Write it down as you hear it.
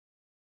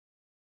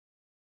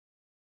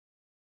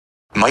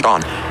Mic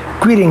on.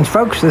 Greetings,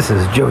 folks. This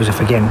is Joseph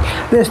again.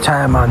 This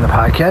time on the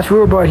podcast,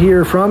 we're about to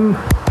hear from...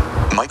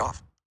 Mic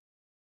off.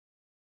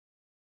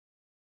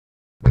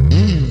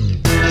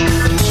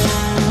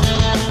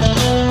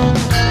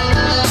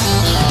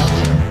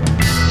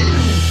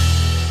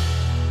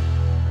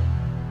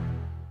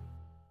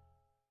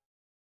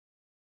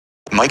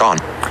 Mic on.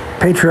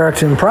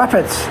 Patriarchs and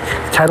Prophets.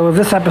 The title of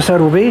this episode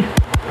will be...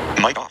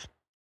 Mic off.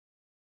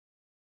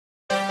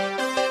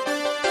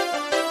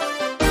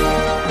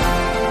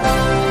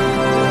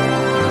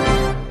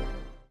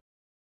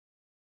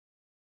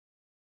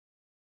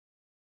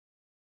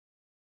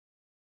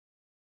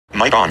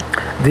 Mic on.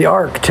 The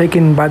Ark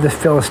taken by the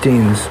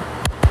Philistines.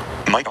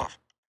 Mic off.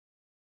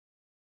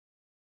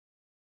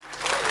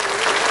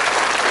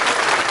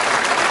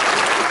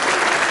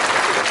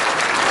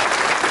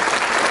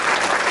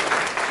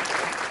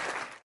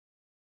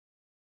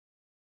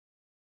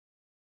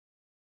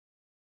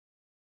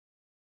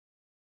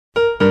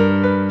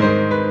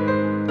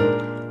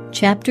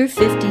 Chapter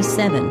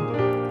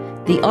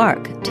 57. The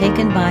Ark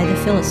taken by the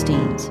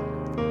Philistines.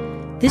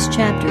 This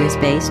chapter is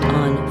based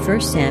on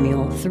 1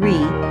 Samuel 3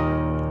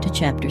 to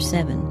chapter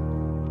 7.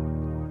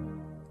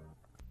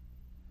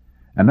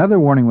 Another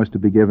warning was to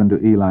be given to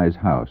Eli's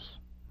house.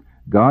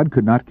 God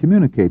could not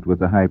communicate with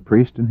the high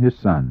priest and his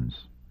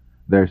sons.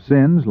 Their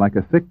sins, like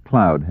a thick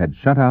cloud, had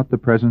shut out the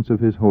presence of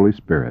his Holy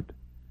Spirit.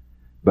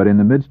 But in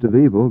the midst of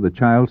evil, the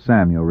child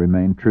Samuel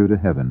remained true to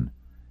heaven,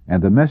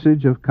 and the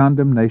message of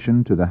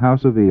condemnation to the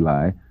house of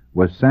Eli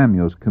was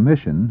Samuel's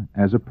commission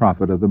as a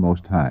prophet of the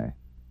Most High.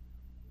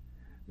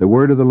 The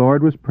word of the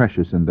Lord was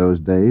precious in those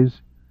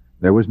days.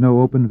 There was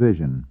no open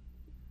vision.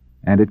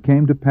 And it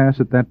came to pass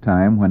at that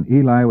time, when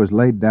Eli was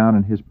laid down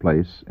in his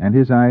place, and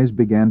his eyes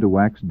began to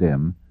wax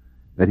dim,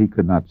 that he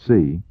could not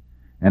see,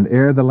 and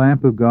ere the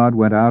lamp of God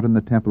went out in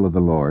the temple of the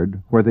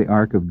Lord, where the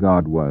ark of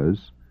God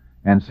was,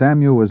 and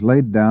Samuel was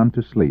laid down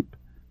to sleep,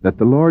 that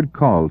the Lord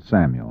called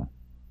Samuel.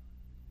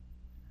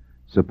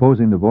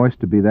 Supposing the voice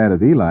to be that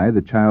of Eli,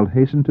 the child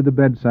hastened to the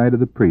bedside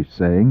of the priest,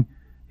 saying,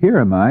 "Here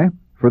am I,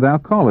 for thou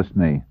callest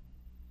me."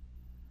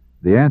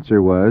 The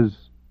answer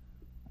was,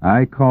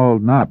 "I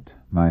called not,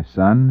 my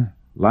son,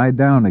 lie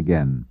down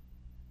again."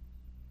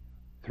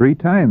 3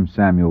 times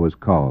Samuel was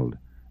called,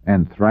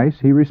 and thrice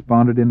he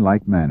responded in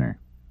like manner.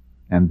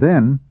 And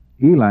then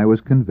Eli was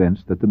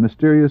convinced that the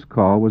mysterious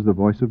call was the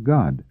voice of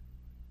God.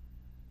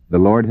 The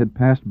Lord had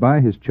passed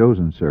by his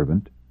chosen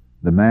servant,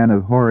 the man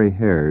of hoary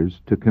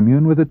hairs, to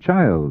commune with a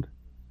child.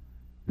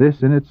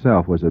 This in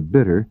itself was a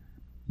bitter,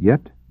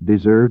 yet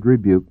deserved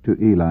rebuke to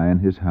Eli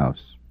and his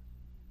house.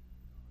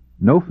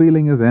 No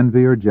feeling of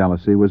envy or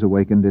jealousy was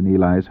awakened in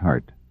Eli's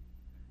heart.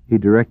 He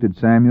directed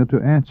Samuel to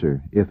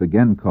answer, if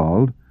again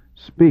called,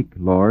 "Speak,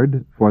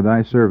 Lord, for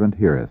thy servant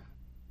heareth."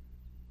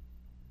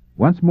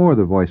 Once more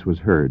the voice was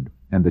heard,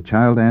 and the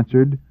child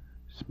answered,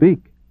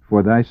 "Speak,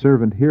 for thy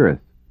servant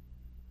heareth."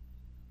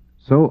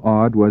 So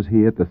awed was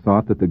he at the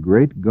thought that the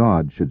great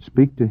God should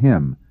speak to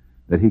him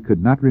that he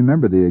could not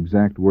remember the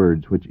exact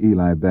words which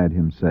Eli bade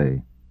him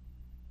say.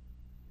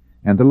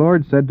 And the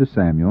Lord said to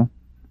Samuel,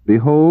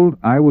 "Behold,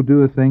 I will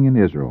do a thing in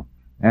Israel,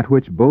 at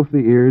which both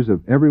the ears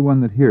of every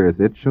one that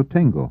heareth it shall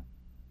tingle.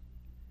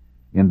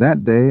 In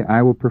that day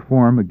I will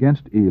perform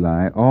against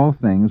Eli all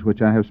things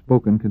which I have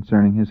spoken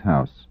concerning his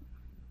house.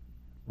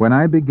 When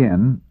I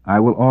begin, I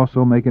will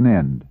also make an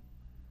end.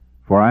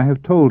 For I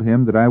have told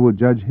him that I will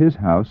judge his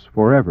house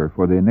forever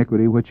for the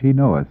iniquity which he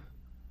knoweth,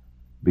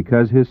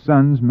 because his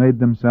sons made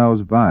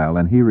themselves vile,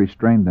 and he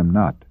restrained them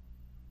not.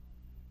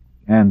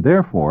 And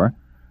therefore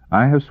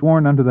I have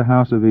sworn unto the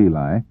house of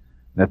Eli,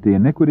 that the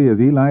iniquity of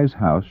Eli's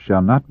house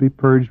shall not be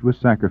purged with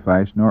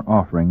sacrifice nor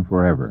offering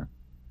forever."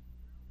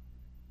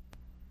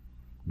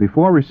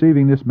 Before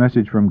receiving this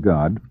message from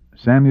God,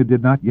 Samuel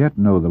did not yet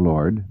know the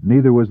Lord,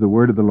 neither was the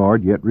word of the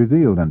Lord yet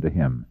revealed unto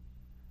him.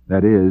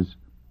 That is,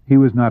 he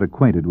was not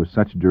acquainted with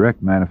such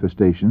direct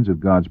manifestations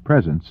of God's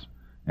presence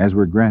as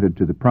were granted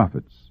to the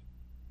prophets.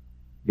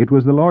 It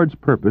was the Lord's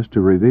purpose to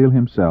reveal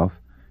himself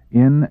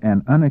in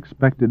an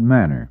unexpected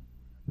manner,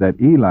 that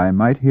Eli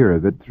might hear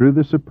of it through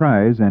the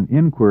surprise and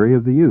inquiry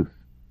of the youth.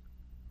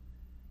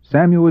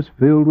 Samuel was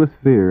filled with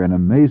fear and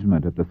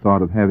amazement at the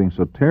thought of having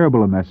so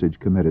terrible a message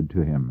committed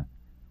to him.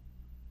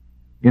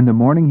 In the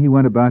morning he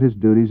went about his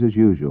duties as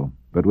usual,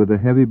 but with a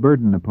heavy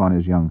burden upon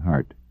his young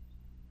heart.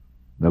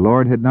 The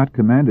Lord had not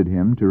commanded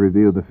him to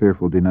reveal the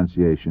fearful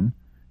denunciation,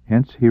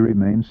 hence he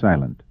remained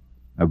silent,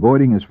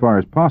 avoiding as far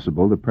as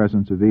possible the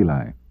presence of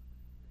Eli.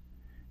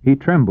 He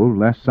trembled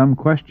lest some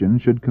question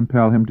should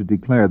compel him to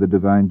declare the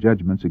divine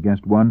judgments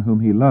against one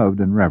whom he loved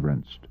and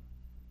reverenced.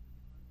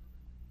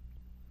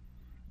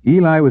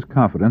 Eli was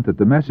confident that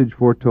the message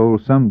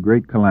foretold some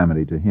great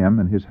calamity to him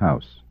and his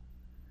house.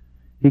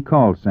 He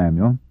called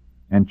Samuel,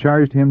 and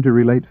charged him to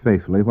relate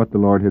faithfully what the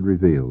Lord had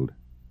revealed.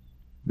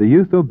 The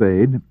youth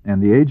obeyed, and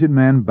the aged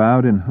man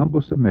bowed in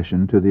humble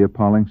submission to the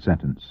appalling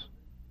sentence.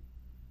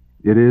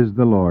 "It is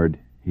the Lord,"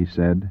 he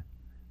said.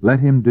 "Let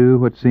him do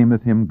what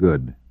seemeth him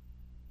good."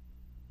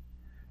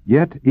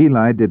 Yet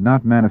Eli did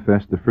not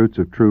manifest the fruits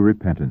of true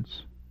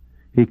repentance.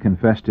 He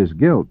confessed his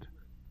guilt,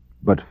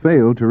 but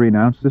failed to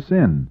renounce the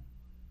sin.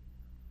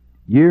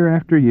 Year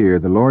after year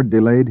the Lord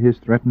delayed his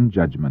threatened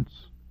judgments.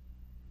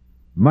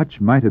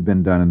 Much might have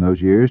been done in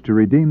those years to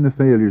redeem the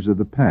failures of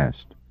the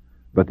past,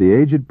 but the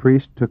aged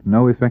priest took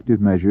no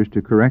effective measures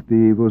to correct the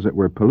evils that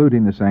were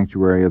polluting the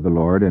sanctuary of the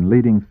Lord and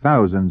leading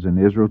thousands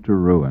in Israel to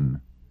ruin.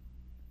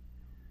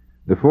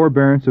 The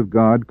forbearance of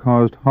God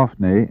caused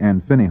Hophni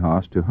and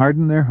Phinehas to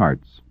harden their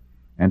hearts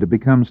and to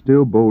become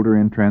still bolder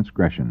in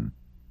transgression.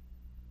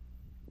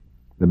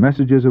 The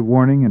messages of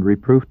warning and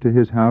reproof to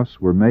his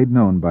house were made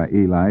known by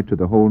Eli to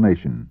the whole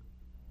nation.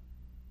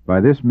 By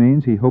this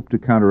means he hoped to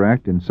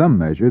counteract in some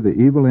measure the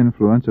evil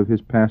influence of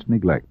his past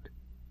neglect.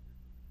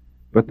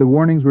 But the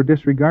warnings were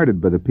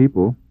disregarded by the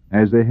people,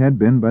 as they had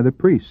been by the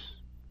priests.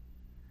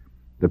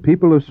 The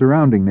people of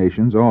surrounding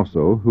nations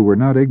also, who were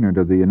not ignorant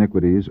of the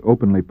iniquities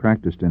openly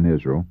practiced in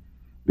Israel,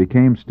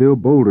 became still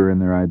bolder in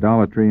their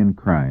idolatry and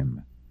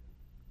crime.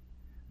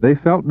 They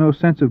felt no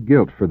sense of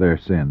guilt for their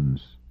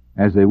sins,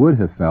 as they would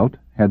have felt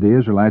had the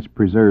Israelites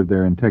preserved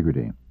their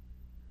integrity.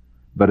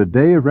 But a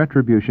day of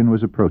retribution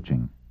was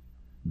approaching.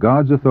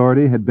 God's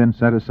authority had been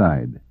set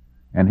aside,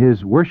 and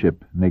his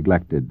worship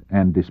neglected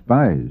and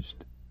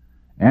despised,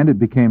 and it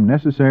became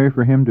necessary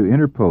for him to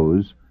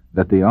interpose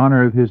that the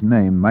honor of his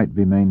name might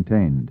be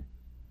maintained.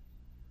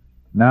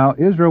 Now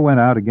Israel went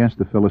out against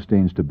the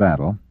Philistines to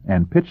battle,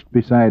 and pitched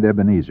beside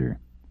Ebenezer,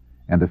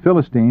 and the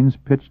Philistines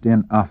pitched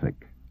in Aphek.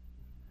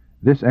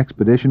 This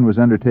expedition was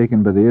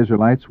undertaken by the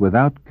Israelites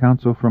without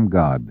counsel from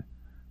God,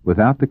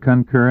 without the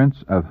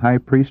concurrence of high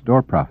priest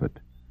or prophet.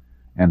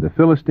 And the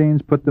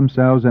Philistines put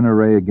themselves in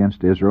array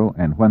against Israel,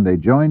 and when they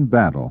joined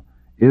battle,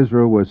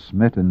 Israel was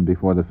smitten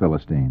before the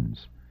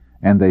Philistines.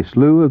 And they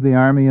slew of the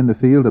army in the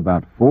field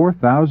about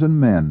 4,000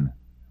 men.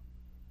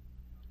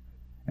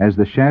 As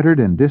the shattered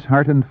and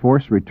disheartened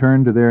force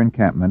returned to their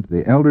encampment,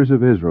 the elders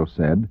of Israel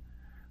said,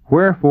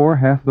 Wherefore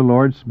hath the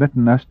Lord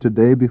smitten us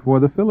today before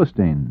the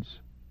Philistines?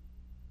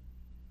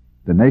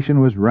 The nation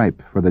was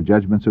ripe for the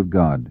judgments of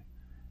God.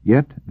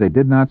 Yet they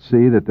did not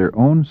see that their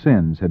own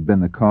sins had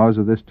been the cause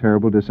of this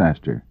terrible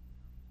disaster.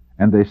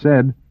 And they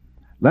said,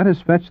 Let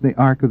us fetch the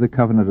ark of the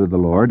covenant of the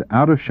Lord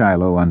out of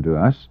Shiloh unto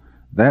us,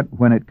 that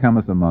when it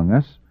cometh among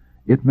us,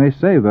 it may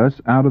save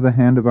us out of the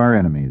hand of our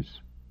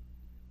enemies.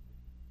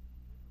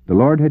 The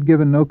Lord had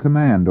given no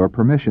command or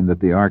permission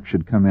that the ark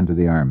should come into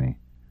the army.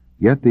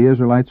 Yet the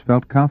Israelites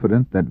felt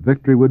confident that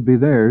victory would be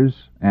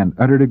theirs, and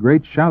uttered a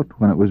great shout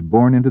when it was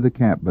borne into the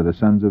camp by the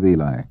sons of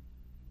Eli.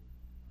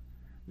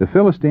 The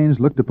Philistines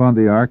looked upon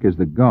the ark as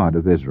the God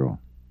of Israel.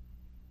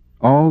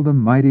 All the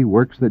mighty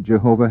works that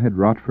Jehovah had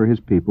wrought for his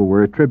people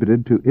were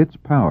attributed to its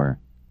power.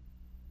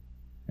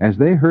 As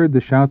they heard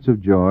the shouts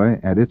of joy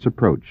at its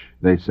approach,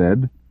 they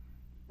said,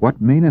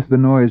 What meaneth the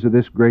noise of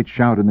this great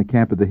shout in the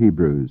camp of the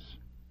Hebrews?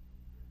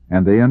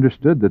 And they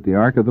understood that the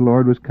ark of the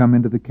Lord was come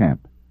into the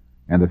camp.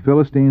 And the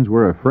Philistines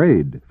were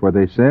afraid, for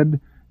they said,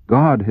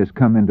 God has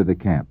come into the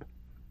camp.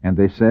 And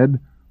they said,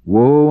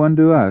 Woe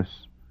unto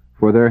us!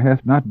 For there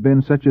hath not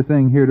been such a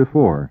thing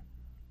heretofore.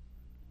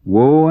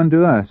 Woe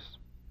unto us!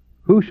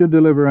 Who shall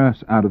deliver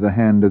us out of the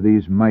hand of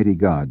these mighty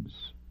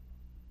gods?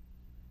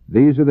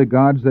 These are the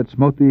gods that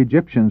smote the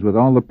Egyptians with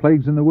all the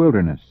plagues in the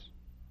wilderness.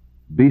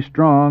 Be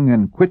strong,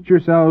 and quit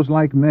yourselves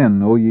like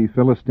men, O ye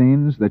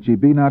Philistines, that ye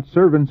be not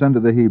servants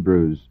unto the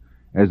Hebrews,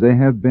 as they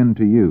have been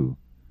to you.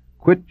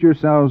 Quit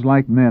yourselves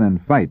like men,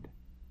 and fight.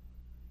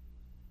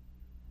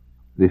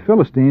 The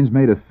Philistines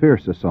made a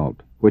fierce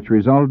assault, which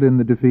resulted in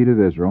the defeat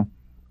of Israel,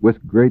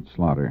 with great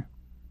slaughter.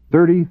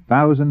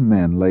 30,000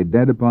 men lay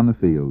dead upon the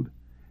field,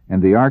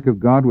 and the ark of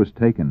God was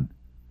taken,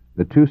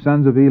 the 2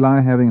 sons of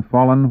Eli having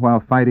fallen while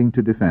fighting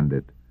to defend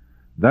it.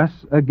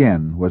 Thus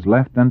again was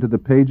left unto the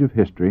page of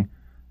history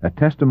a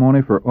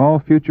testimony for all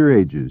future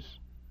ages,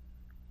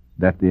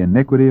 that the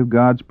iniquity of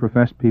God's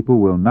professed people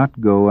will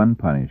not go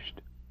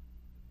unpunished.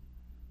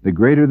 The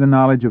greater the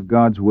knowledge of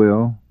God's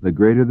will, the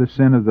greater the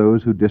sin of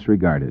those who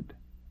disregard it.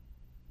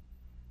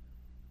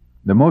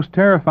 The most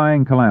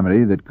terrifying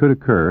calamity that could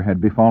occur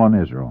had befallen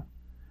Israel.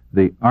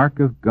 The ark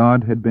of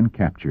God had been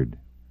captured,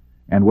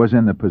 and was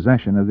in the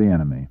possession of the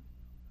enemy.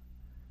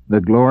 The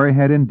glory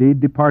had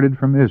indeed departed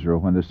from Israel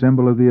when the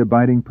symbol of the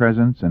abiding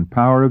presence and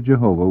power of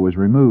Jehovah was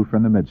removed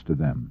from the midst of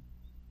them.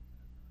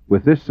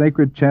 With this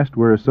sacred chest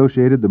were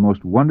associated the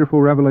most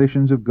wonderful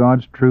revelations of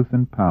God's truth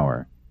and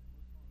power.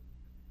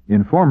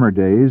 In former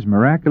days,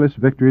 miraculous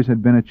victories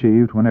had been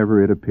achieved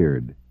whenever it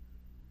appeared.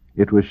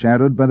 It was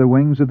shadowed by the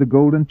wings of the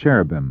golden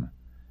cherubim,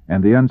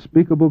 and the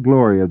unspeakable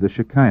glory of the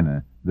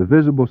Shekinah, the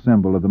visible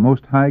symbol of the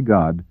Most High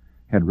God,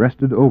 had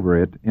rested over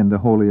it in the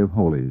Holy of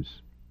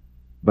Holies.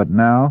 But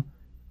now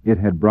it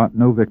had brought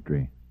no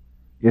victory.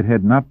 It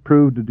had not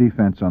proved a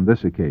defense on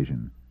this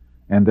occasion,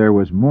 and there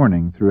was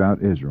mourning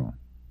throughout Israel.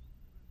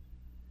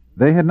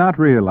 They had not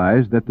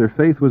realized that their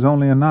faith was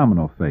only a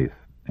nominal faith,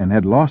 and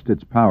had lost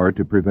its power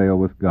to prevail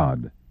with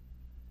God.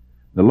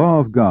 The law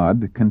of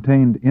God,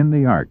 contained in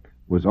the ark,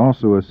 was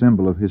also a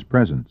symbol of his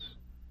presence.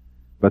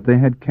 But they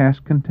had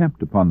cast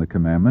contempt upon the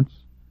commandments,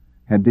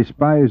 had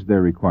despised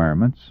their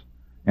requirements,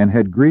 and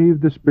had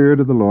grieved the Spirit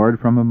of the Lord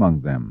from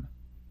among them.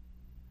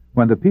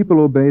 When the people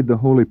obeyed the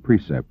holy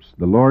precepts,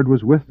 the Lord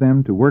was with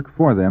them to work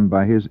for them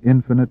by his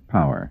infinite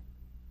power.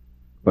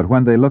 But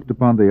when they looked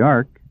upon the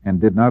ark, and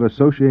did not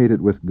associate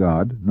it with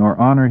God, nor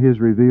honor his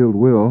revealed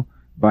will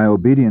by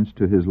obedience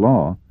to his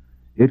law,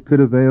 it could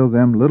avail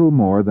them little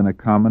more than a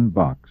common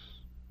box.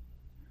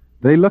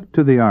 They looked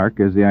to the ark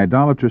as the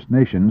idolatrous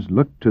nations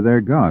looked to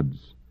their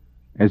gods,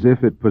 as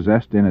if it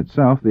possessed in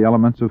itself the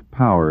elements of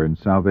power and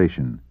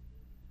salvation.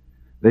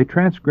 They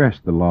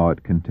transgressed the law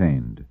it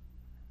contained,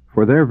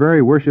 for their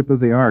very worship of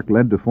the ark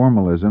led to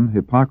formalism,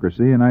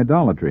 hypocrisy, and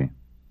idolatry.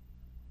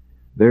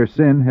 Their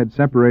sin had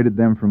separated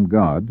them from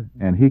God,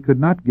 and he could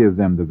not give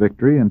them the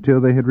victory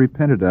until they had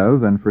repented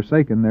of and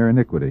forsaken their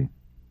iniquity.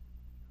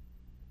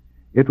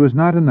 It was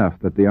not enough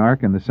that the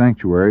ark and the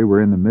sanctuary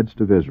were in the midst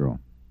of Israel.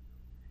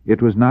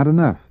 It was not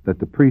enough that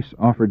the priests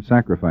offered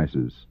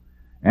sacrifices,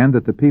 and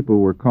that the people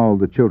were called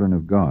the children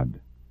of God.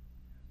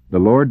 The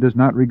Lord does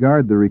not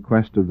regard the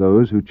request of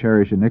those who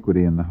cherish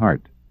iniquity in the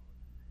heart.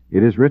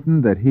 It is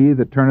written that he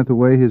that turneth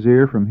away his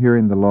ear from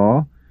hearing the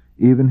law,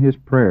 even his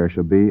prayer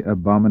shall be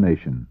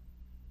abomination.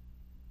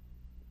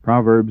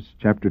 Proverbs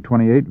chapter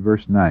 28,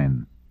 verse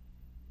 9.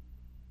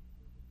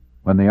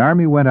 When the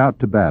army went out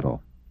to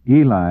battle,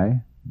 Eli,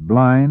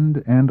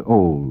 blind and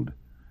old,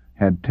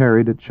 had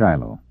tarried at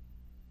Shiloh.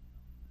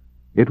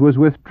 It was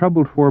with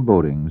troubled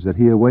forebodings that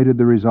he awaited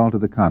the result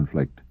of the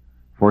conflict,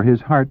 for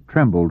his heart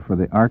trembled for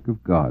the ark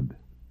of God.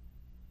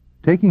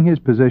 Taking his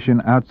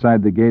position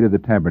outside the gate of the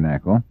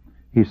tabernacle,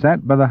 he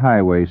sat by the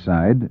highway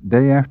side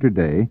day after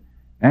day,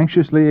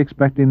 anxiously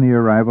expecting the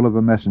arrival of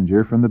a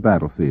messenger from the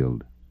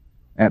battlefield.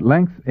 At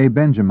length a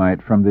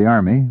Benjamite from the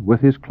army,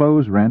 with his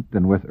clothes rent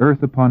and with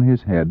earth upon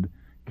his head,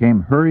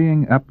 came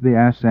hurrying up the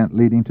ascent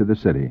leading to the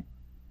city.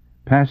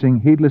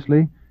 Passing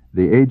heedlessly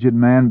the aged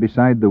man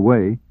beside the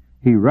way,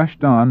 he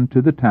rushed on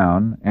to the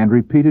town and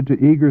repeated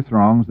to eager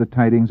throngs the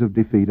tidings of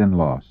defeat and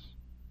loss.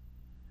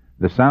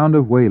 The sound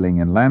of wailing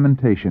and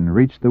lamentation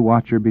reached the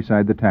watcher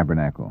beside the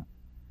tabernacle.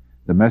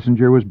 The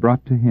messenger was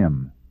brought to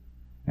him,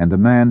 and the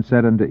man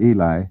said unto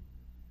Eli,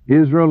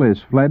 Israel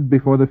is fled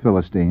before the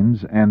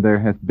Philistines, and there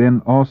hath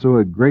been also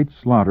a great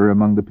slaughter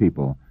among the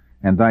people,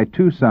 and thy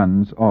 2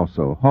 sons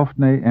also,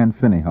 Hophni and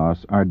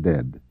Phinehas, are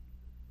dead.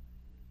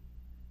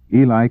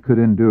 Eli could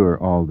endure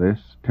all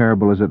this,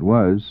 terrible as it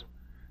was,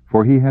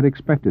 for he had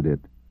expected it.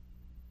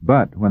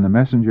 But when the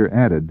messenger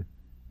added,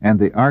 And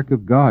the ark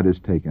of God is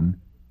taken,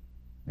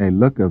 a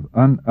look of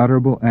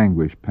unutterable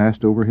anguish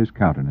passed over his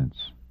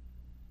countenance.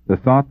 The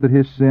thought that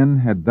his sin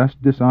had thus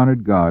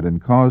dishonored God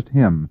and caused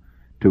him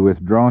to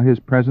withdraw his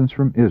presence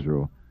from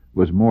Israel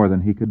was more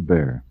than he could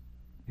bear.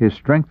 His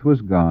strength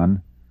was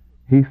gone,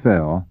 he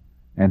fell,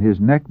 and his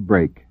neck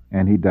brake,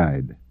 and he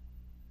died.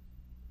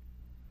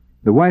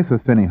 The wife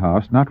of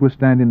Phinehas,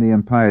 notwithstanding the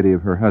impiety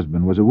of her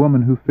husband, was a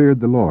woman who feared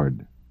the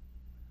Lord.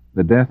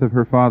 The death of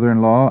her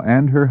father-in-law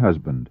and her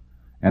husband,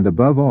 and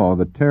above all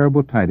the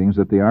terrible tidings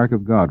that the ark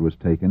of God was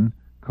taken,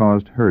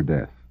 caused her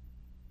death.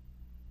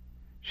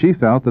 She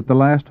felt that the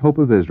last hope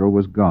of Israel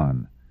was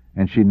gone,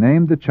 and she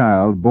named the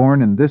child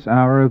born in this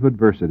hour of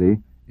adversity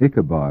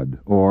Ichabod,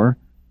 or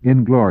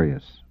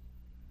Inglorious,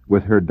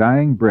 with her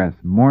dying breath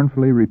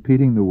mournfully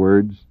repeating the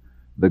words,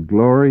 The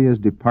glory is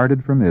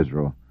departed from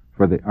Israel,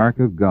 for the ark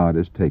of God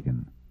is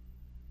taken.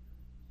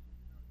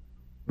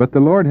 But the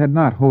Lord had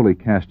not wholly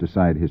cast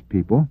aside his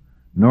people,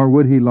 nor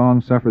would he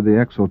long suffer the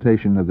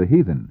exultation of the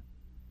heathen.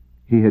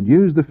 He had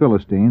used the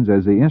Philistines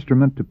as the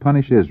instrument to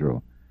punish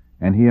Israel,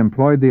 and he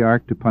employed the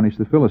ark to punish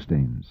the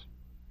Philistines.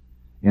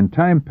 In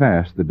time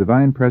past the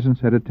divine presence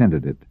had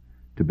attended it,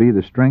 to be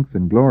the strength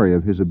and glory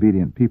of his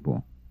obedient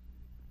people.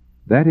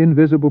 That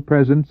invisible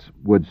presence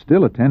would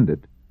still attend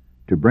it,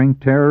 to bring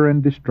terror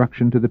and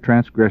destruction to the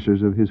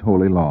transgressors of his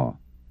holy law.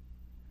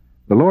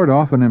 The Lord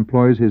often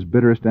employs his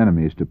bitterest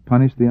enemies to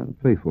punish the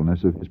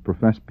unfaithfulness of his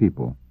professed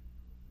people.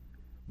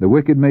 The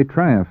wicked may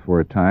triumph for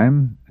a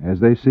time, as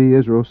they see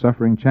Israel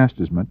suffering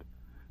chastisement,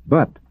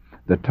 but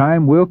the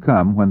time will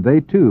come when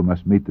they too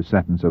must meet the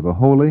sentence of a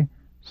holy,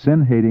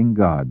 sin-hating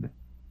God.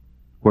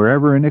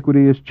 Wherever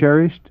iniquity is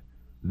cherished,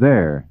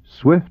 there,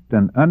 swift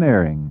and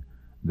unerring,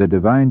 the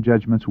divine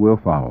judgments will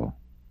follow.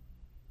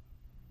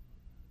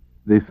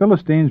 The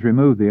Philistines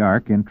removed the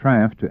ark in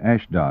triumph to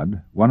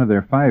Ashdod, one of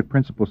their 5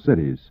 principal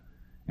cities,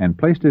 and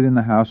placed it in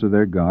the house of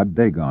their god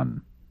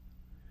Dagon.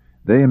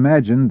 They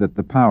imagined that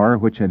the power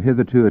which had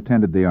hitherto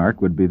attended the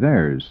ark would be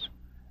theirs,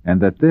 and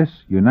that this,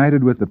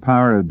 united with the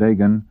power of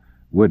Dagon,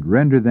 would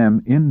render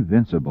them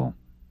invincible.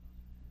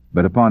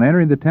 But upon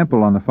entering the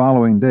temple on the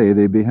following day,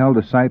 they beheld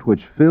a sight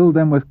which filled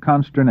them with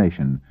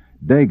consternation.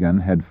 Dagon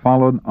had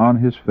fallen on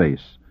his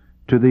face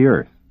to the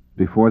earth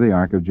before the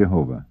ark of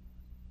Jehovah.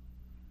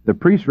 The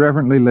priests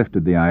reverently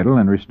lifted the idol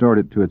and restored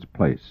it to its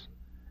place.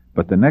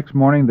 But the next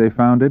morning they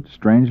found it,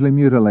 strangely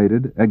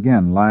mutilated,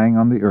 again lying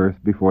on the earth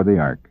before the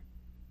ark.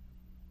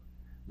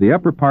 The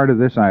upper part of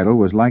this idol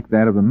was like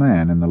that of a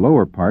man, and the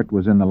lower part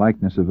was in the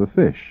likeness of a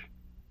fish.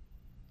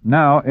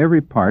 Now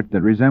every part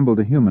that resembled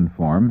a human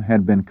form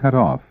had been cut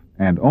off,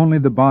 and only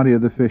the body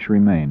of the fish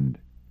remained.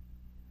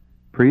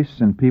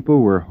 Priests and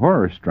people were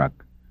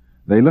horror-struck.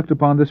 They looked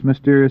upon this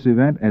mysterious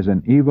event as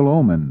an evil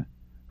omen,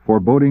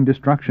 foreboding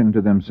destruction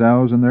to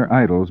themselves and their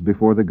idols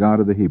before the God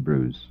of the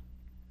Hebrews.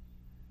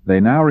 They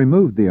now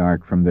removed the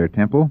ark from their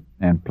temple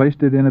and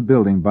placed it in a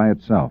building by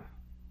itself.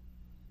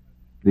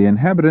 The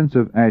inhabitants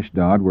of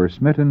Ashdod were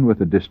smitten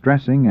with a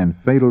distressing and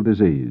fatal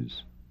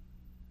disease.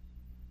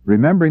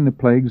 Remembering the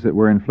plagues that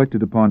were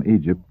inflicted upon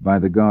Egypt by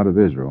the God of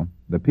Israel,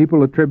 the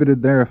people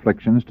attributed their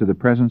afflictions to the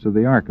presence of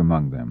the ark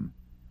among them.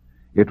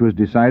 It was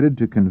decided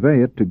to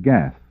convey it to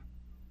Gath.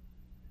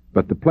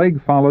 But the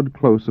plague followed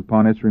close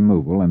upon its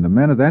removal, and the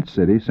men of that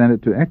city sent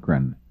it to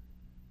Ekron.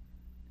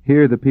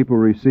 Here the people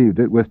received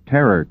it with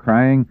terror,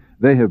 crying,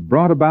 "They have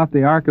brought about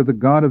the ark of the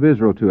God of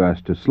Israel to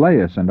us, to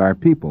slay us and our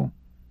people."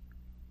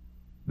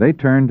 They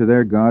turned to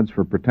their gods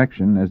for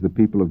protection, as the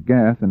people of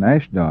Gath and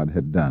Ashdod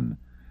had done.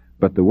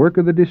 But the work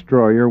of the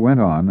destroyer went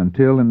on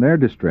until, in their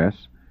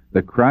distress,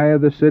 the cry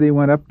of the city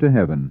went up to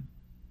heaven.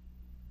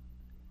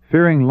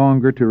 Fearing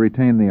longer to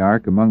retain the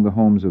ark among the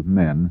homes of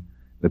men,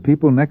 the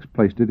people next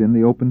placed it in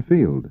the open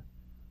field.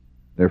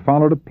 There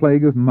followed a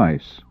plague of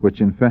mice, which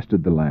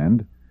infested the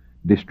land,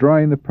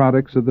 destroying the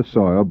products of the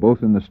soil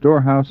both in the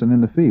storehouse and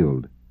in the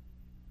field.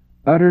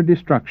 Utter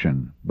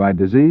destruction, by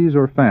disease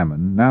or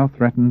famine, now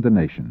threatened the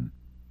nation.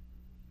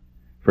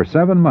 For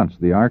 7 months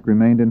the ark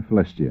remained in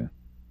Philistia,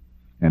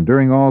 and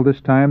during all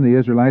this time the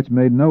Israelites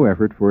made no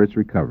effort for its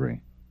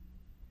recovery.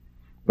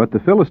 But the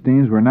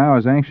Philistines were now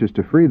as anxious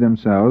to free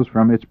themselves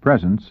from its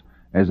presence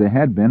as they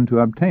had been to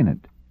obtain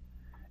it.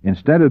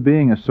 Instead of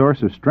being a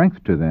source of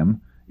strength to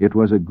them, it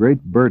was a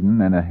great burden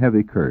and a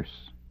heavy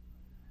curse.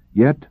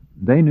 Yet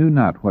they knew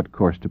not what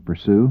course to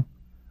pursue,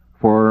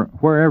 for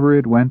wherever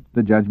it went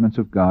the judgments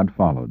of God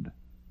followed.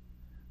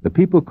 The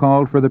people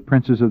called for the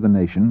princes of the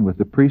nation with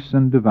the priests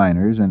and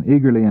diviners, and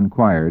eagerly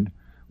inquired,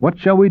 "What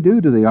shall we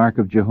do to the ark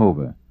of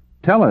Jehovah?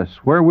 Tell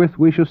us wherewith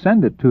we shall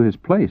send it to his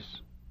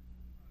place."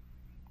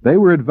 They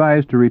were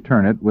advised to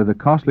return it with a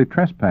costly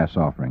trespass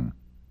offering.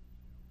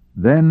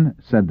 "Then,"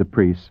 said the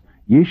priests,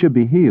 "ye shall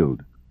be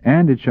healed,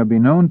 and it shall be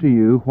known to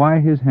you why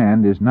his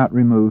hand is not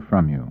removed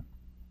from you."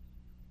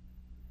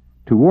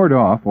 To ward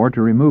off or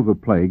to remove a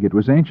plague, it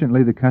was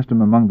anciently the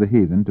custom among the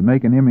heathen to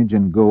make an image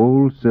in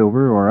gold,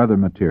 silver, or other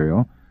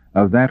material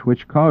of that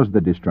which caused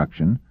the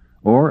destruction,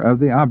 or of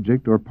the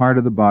object or part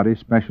of the body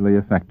specially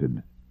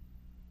affected.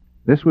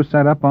 This was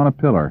set up on a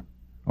pillar,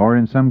 or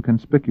in some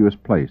conspicuous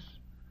place,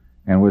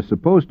 and was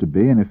supposed to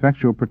be an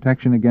effectual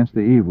protection against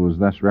the evils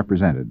thus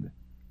represented.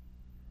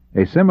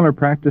 A similar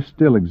practice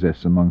still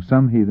exists among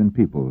some heathen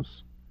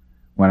peoples.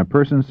 When a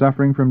person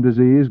suffering from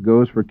disease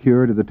goes for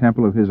cure to the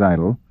temple of his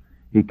idol,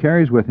 he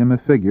carries with him a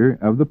figure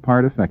of the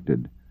part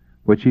affected,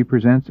 which he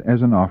presents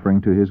as an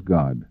offering to his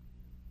god.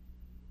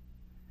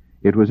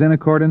 It was in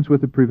accordance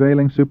with the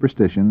prevailing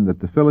superstition that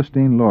the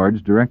Philistine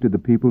lords directed the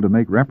people to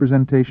make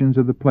representations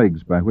of the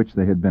plagues by which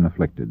they had been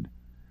afflicted: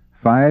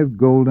 5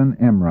 golden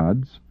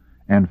emerods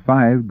and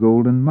 5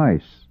 golden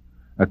mice,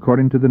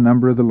 according to the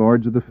number of the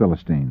lords of the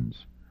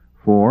Philistines.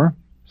 "For,"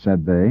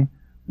 said they,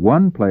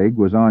 "one plague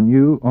was on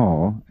you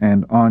all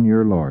and on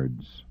your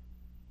lords."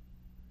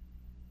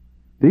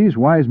 These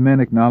wise men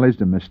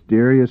acknowledged a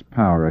mysterious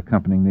power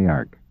accompanying the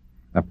ark,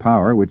 a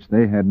power which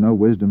they had no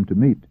wisdom to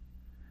meet.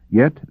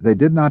 Yet they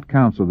did not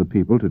counsel the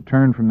people to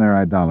turn from their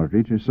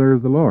idolatry to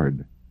serve the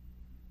Lord.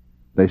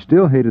 They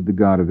still hated the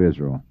God of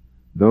Israel,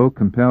 though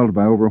compelled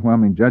by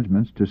overwhelming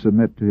judgments to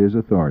submit to his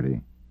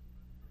authority.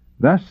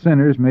 Thus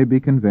sinners may be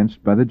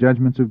convinced by the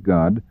judgments of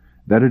God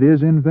that it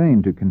is in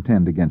vain to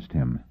contend against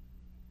him.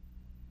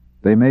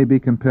 They may be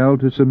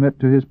compelled to submit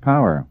to his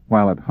power,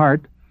 while at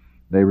heart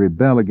they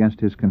rebel against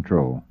his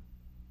control.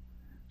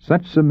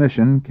 Such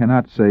submission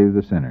cannot save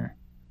the sinner.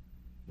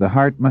 The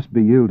heart must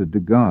be yielded to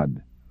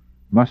God,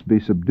 must be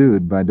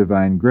subdued by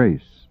divine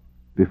grace,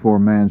 before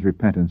man's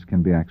repentance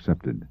can be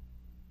accepted.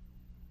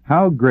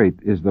 How great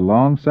is the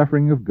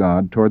long-suffering of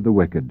God toward the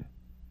wicked!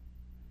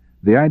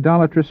 The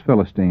idolatrous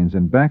Philistines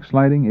and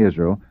backsliding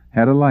Israel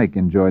had alike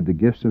enjoyed the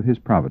gifts of his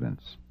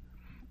providence.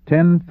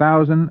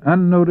 10,000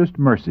 unnoticed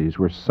mercies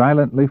were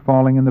silently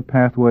falling in the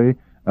pathway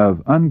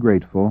of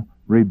ungrateful,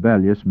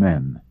 rebellious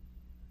men.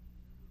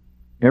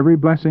 Every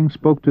blessing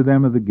spoke to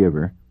them of the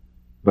giver,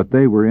 but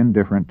they were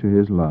indifferent to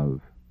his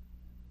love.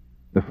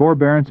 The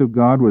forbearance of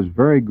God was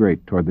very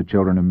great toward the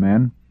children of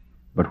men,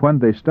 but when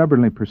they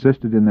stubbornly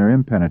persisted in their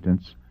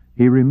impenitence,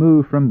 he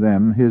removed from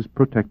them his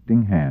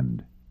protecting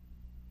hand.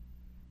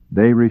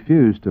 They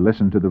refused to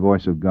listen to the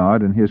voice of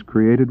God in his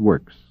created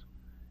works,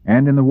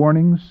 and in the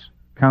warnings,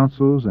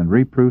 counsels, and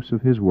reproofs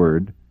of his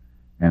word,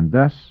 and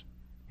thus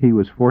he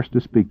was forced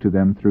to speak to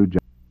them through judgment.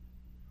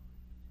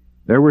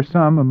 There were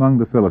some among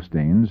the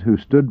Philistines who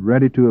stood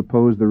ready to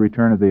oppose the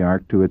return of the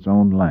ark to its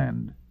own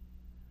land.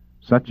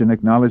 Such an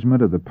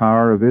acknowledgment of the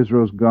power of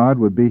Israel's God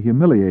would be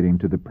humiliating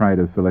to the pride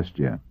of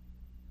Philistia.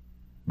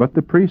 But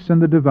the priests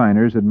and the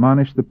diviners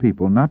admonished the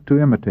people not to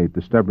imitate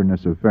the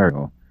stubbornness of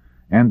Pharaoh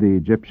and the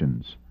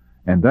Egyptians,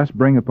 and thus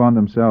bring upon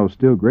themselves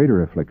still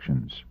greater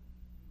afflictions.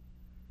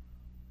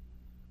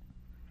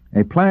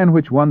 A plan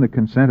which won the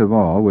consent of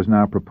all was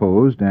now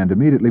proposed and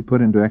immediately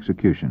put into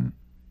execution.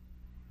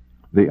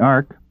 The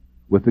ark,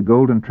 with the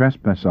golden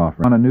trespass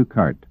offering, on a new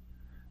cart,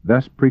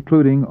 thus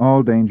precluding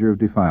all danger of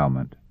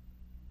defilement.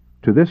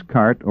 To this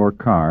cart or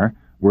car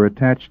were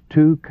attached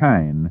 2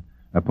 kine,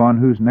 upon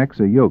whose necks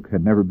a yoke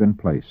had never been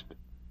placed.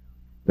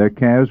 Their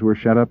calves were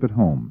shut up at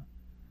home,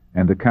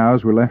 and the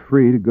cows were left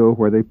free to go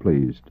where they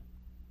pleased.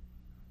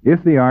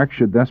 If the ark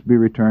should thus be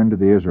returned to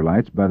the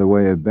Israelites by the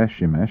way of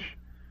Bethshemesh,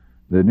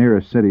 the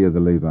nearest city of the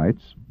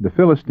Levites, the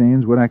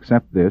Philistines would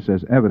accept this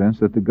as evidence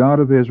that the God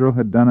of Israel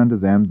had done unto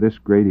them this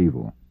great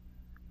evil.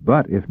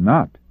 But if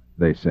not,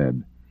 they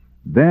said,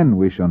 then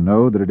we shall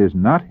know that it is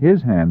not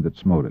his hand that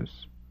smote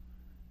us.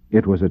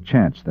 It was a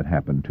chance that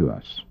happened to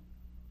us.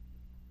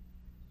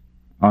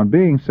 On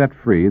being set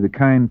free, the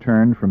kine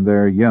turned from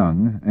their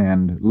young,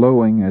 and,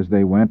 lowing as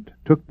they went,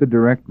 took the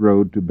direct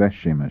road to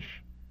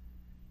Bethshemesh.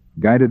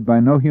 Guided by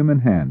no human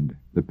hand,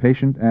 the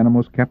patient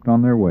animals kept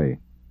on their way.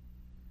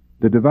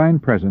 The divine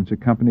presence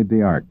accompanied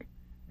the ark,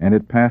 and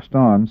it passed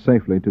on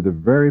safely to the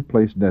very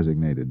place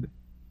designated.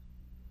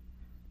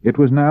 It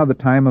was now the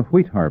time of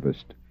wheat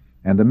harvest,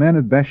 and the men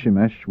of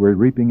Bethshemesh were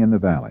reaping in the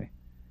valley.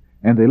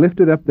 And they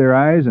lifted up their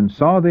eyes and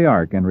saw the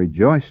ark, and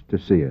rejoiced to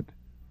see it.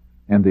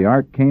 And the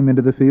ark came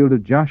into the field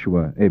of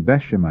Joshua, a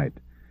Bethshemite,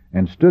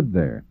 and stood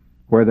there,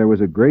 where there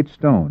was a great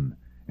stone,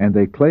 and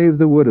they clave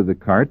the wood of the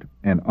cart,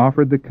 and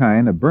offered the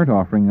kine a burnt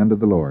offering unto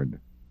the Lord.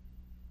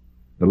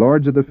 The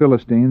lords of the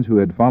Philistines, who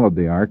had followed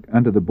the ark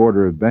unto the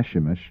border of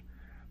Bethshemesh,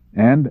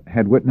 and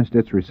had witnessed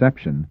its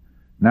reception,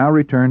 now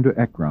returned to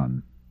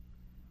Ekron.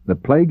 The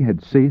plague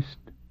had ceased,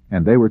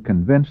 and they were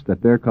convinced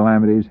that their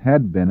calamities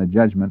had been a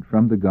judgment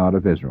from the God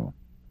of Israel.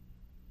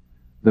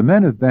 The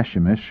men of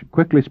Bethshemesh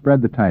quickly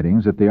spread the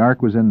tidings that the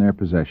ark was in their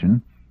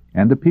possession,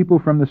 and the people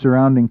from the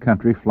surrounding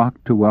country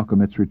flocked to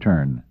welcome its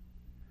return.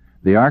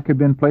 The ark had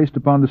been placed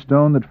upon the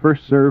stone that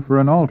first served for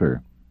an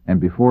altar, and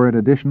before it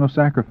additional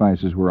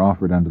sacrifices were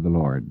offered unto the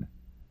Lord.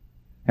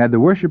 Had the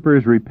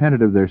worshippers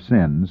repented of their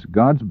sins,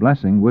 God's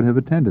blessing would have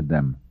attended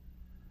them.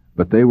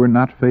 But they were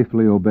not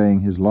faithfully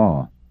obeying his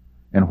law,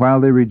 and while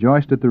they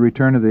rejoiced at the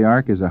return of the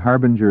ark as a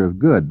harbinger of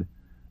good,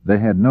 they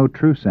had no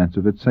true sense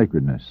of its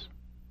sacredness.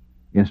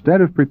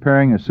 Instead of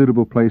preparing a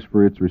suitable place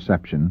for its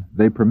reception,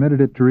 they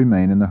permitted it to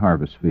remain in the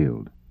harvest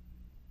field.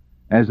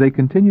 As they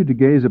continued to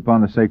gaze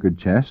upon the sacred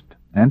chest,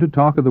 and to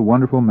talk of the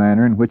wonderful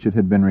manner in which it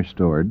had been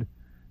restored,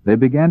 they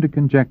began to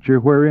conjecture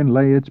wherein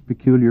lay its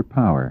peculiar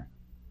power.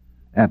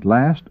 At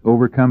last,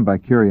 overcome by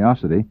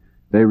curiosity,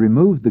 they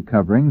removed the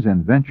coverings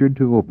and ventured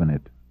to open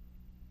it.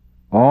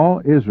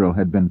 All Israel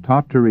had been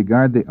taught to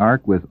regard the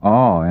ark with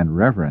awe and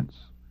reverence.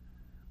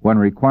 When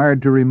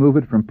required to remove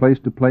it from place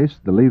to place,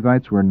 the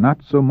Levites were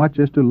not so much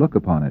as to look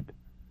upon it.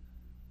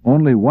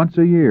 Only once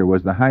a year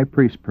was the high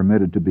priest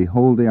permitted to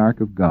behold the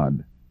ark of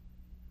God.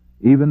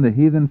 Even the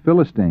heathen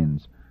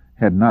Philistines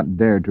had not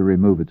dared to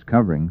remove its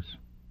coverings.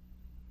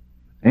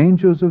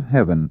 Angels of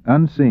heaven,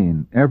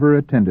 unseen, ever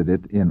attended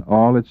it in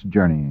all its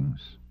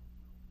journeyings.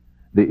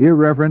 The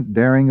irreverent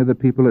daring of the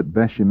people at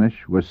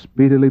Bethshemesh was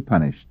speedily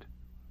punished.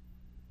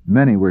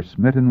 Many were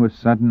smitten with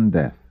sudden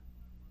death.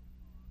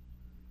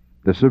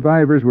 The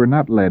survivors were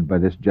not led by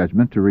this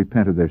judgment to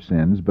repent of their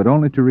sins, but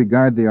only to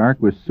regard the ark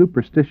with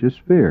superstitious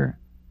fear.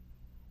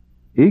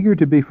 Eager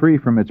to be free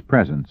from its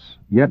presence,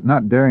 yet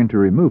not daring to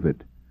remove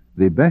it,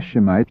 the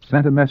Bethshemites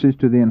sent a message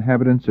to the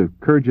inhabitants of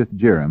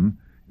Kirjath-Jearim,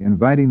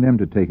 inviting them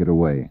to take it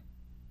away.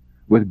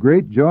 With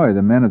great joy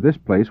the men of this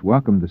place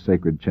welcomed the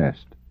sacred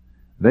chest.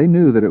 They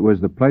knew that it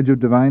was the pledge of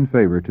divine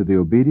favor to the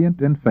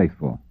obedient and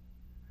faithful.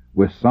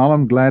 With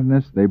solemn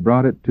gladness they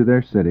brought it to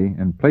their city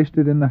and placed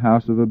it in the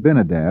house of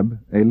Abinadab,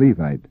 a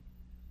Levite.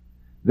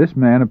 This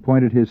man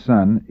appointed his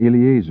son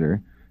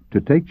Eleazar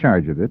to take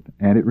charge of it,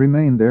 and it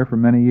remained there for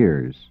many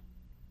years.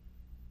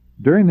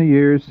 During the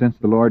years since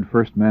the Lord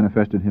first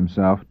manifested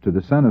himself to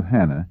the son of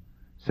Hannah,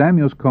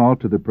 Samuel's call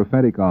to the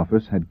prophetic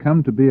office had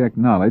come to be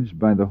acknowledged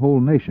by the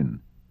whole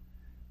nation.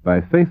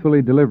 By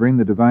faithfully delivering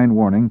the divine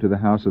warning to the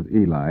house of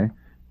Eli,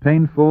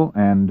 painful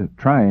and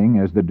trying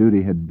as the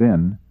duty had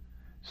been,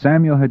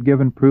 Samuel had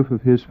given proof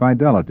of his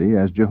fidelity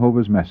as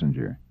Jehovah's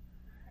messenger,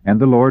 and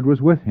the Lord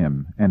was with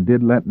him, and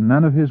did let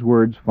none of his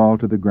words fall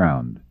to the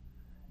ground.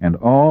 And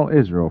all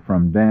Israel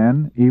from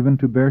Dan even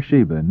to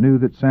Beersheba knew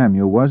that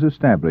Samuel was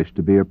established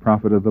to be a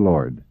prophet of the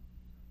Lord.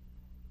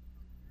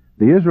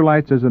 The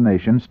Israelites as a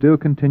nation still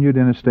continued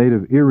in a state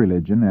of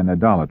irreligion and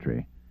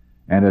idolatry,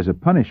 and as a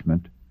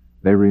punishment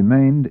they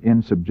remained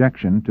in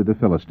subjection to the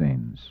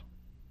Philistines.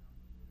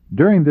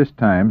 During this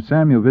time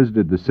Samuel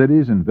visited the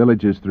cities and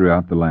villages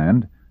throughout the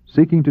land,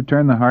 seeking to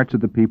turn the hearts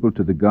of the people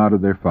to the God of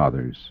their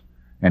fathers,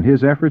 and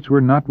his efforts were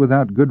not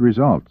without good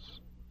results.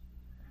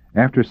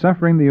 After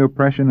suffering the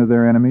oppression of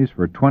their enemies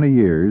for 20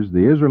 years,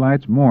 the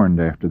Israelites mourned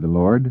after the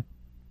Lord.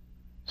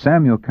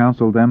 Samuel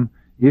counseled them,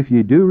 "If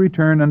ye do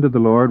return unto the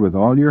Lord with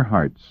all your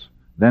hearts,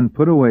 then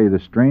put away the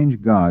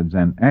strange gods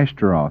and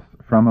Ashtaroth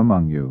from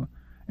among you,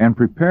 and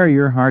prepare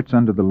your hearts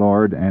unto the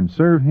Lord, and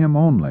serve him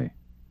only."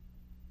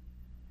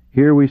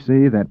 Here we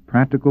see that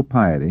practical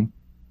piety,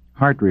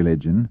 heart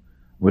religion,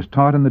 was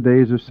taught in the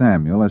days of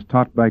Samuel as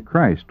taught by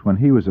Christ when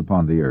he was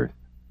upon the earth.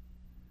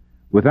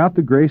 Without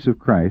the grace of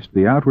Christ,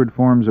 the outward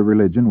forms of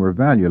religion were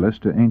valueless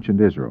to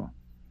ancient Israel.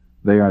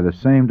 They are the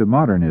same to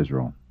modern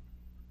Israel.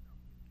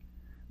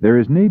 There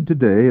is need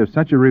today of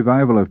such a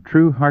revival of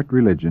true heart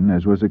religion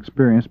as was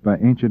experienced by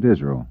ancient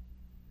Israel.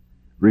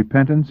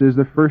 Repentance is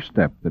the first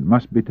step that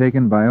must be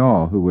taken by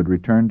all who would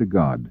return to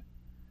God.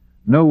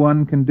 No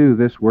one can do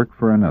this work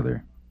for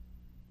another.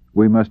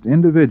 We must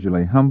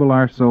individually humble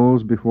our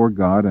souls before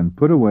God and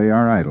put away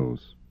our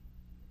idols.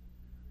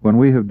 When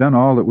we have done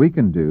all that we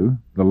can do,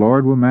 the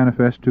Lord will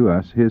manifest to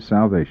us His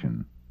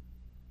salvation.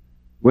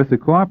 With the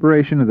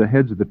cooperation of the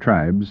heads of the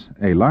tribes,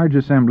 a large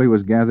assembly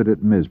was gathered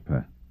at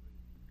Mizpah.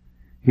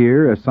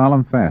 Here a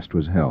solemn fast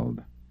was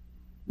held.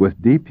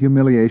 With deep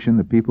humiliation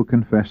the people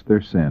confessed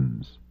their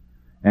sins,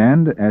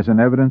 and, as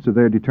an evidence of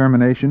their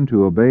determination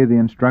to obey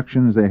the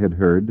instructions they had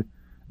heard,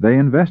 they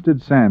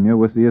invested Samuel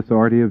with the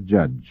authority of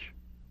judge.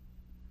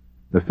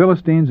 The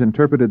Philistines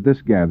interpreted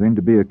this gathering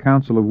to be a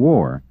council of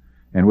war,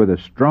 and with a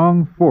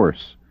strong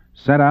force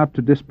set out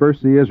to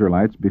disperse the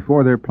Israelites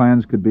before their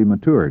plans could be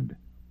matured.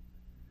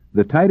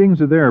 The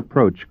tidings of their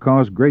approach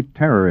caused great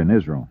terror in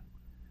Israel.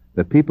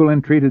 The people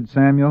entreated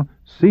Samuel,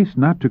 "Cease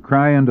not to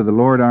cry unto the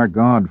Lord our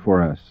God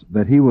for us,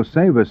 that He will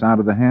save us out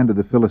of the hand of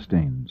the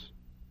Philistines."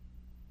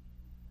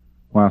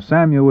 While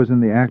Samuel was in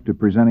the act of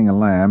presenting a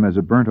lamb as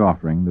a burnt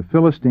offering, the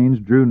Philistines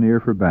drew near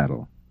for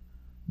battle.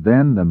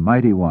 Then the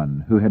Mighty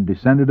One, who had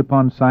descended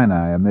upon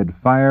Sinai amid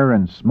fire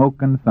and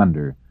smoke and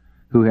thunder,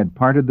 who had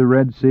parted the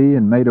Red Sea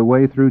and made a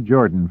way through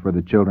Jordan for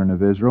the children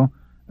of Israel,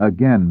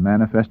 again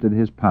manifested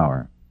His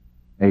power.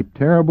 A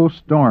terrible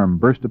storm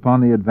burst upon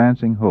the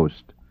advancing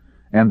host,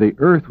 and the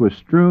earth was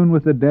strewn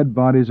with the dead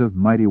bodies of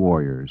mighty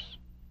warriors.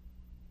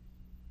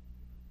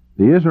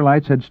 The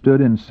Israelites had stood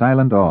in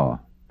silent awe,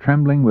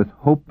 trembling with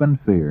hope and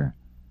fear.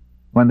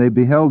 When they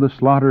beheld the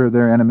slaughter of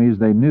their enemies,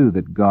 they knew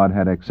that God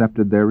had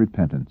accepted their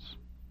repentance.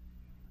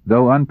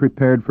 Though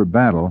unprepared for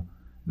battle,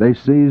 they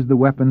seized the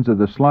weapons of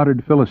the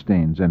slaughtered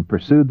Philistines and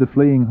pursued the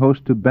fleeing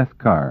host to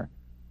Beth-kar.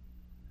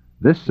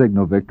 This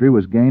signal victory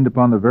was gained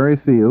upon the very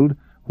field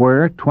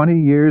where,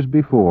 20 years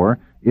before,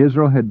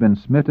 Israel had been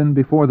smitten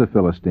before the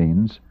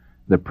Philistines,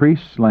 the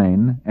priests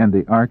slain, and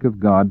the ark of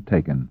God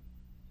taken.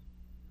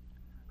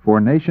 For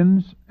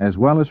nations, as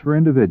well as for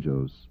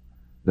individuals,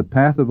 the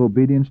path of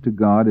obedience to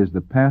God is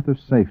the path of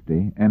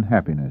safety and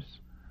happiness,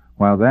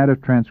 while that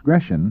of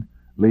transgression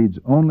leads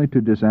only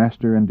to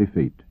disaster and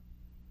defeat.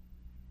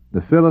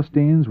 The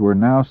Philistines were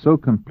now so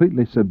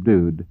completely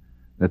subdued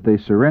that they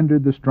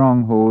surrendered the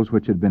strongholds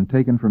which had been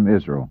taken from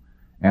Israel,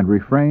 and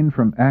refrained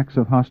from acts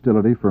of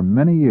hostility for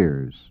many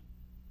years.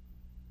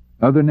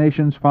 Other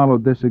nations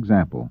followed this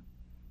example,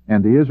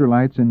 and the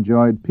Israelites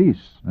enjoyed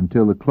peace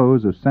until the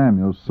close of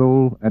Samuel's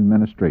sole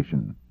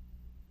administration.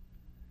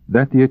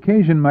 That the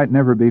occasion might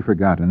never be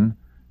forgotten,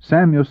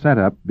 Samuel set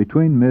up,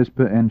 between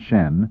Mizpah and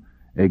Shen,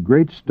 a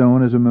great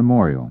stone as a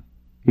memorial.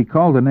 He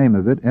called the name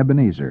of it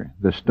Ebenezer,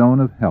 the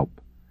stone of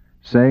help,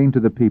 saying to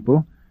the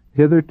people,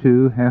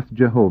 "Hitherto hath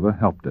Jehovah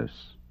helped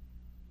us."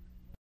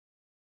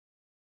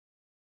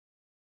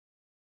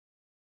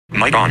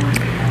 Mic on.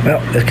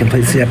 Well, this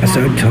completes the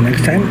episode. Till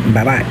next time,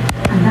 bye-bye.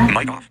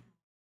 Mic off.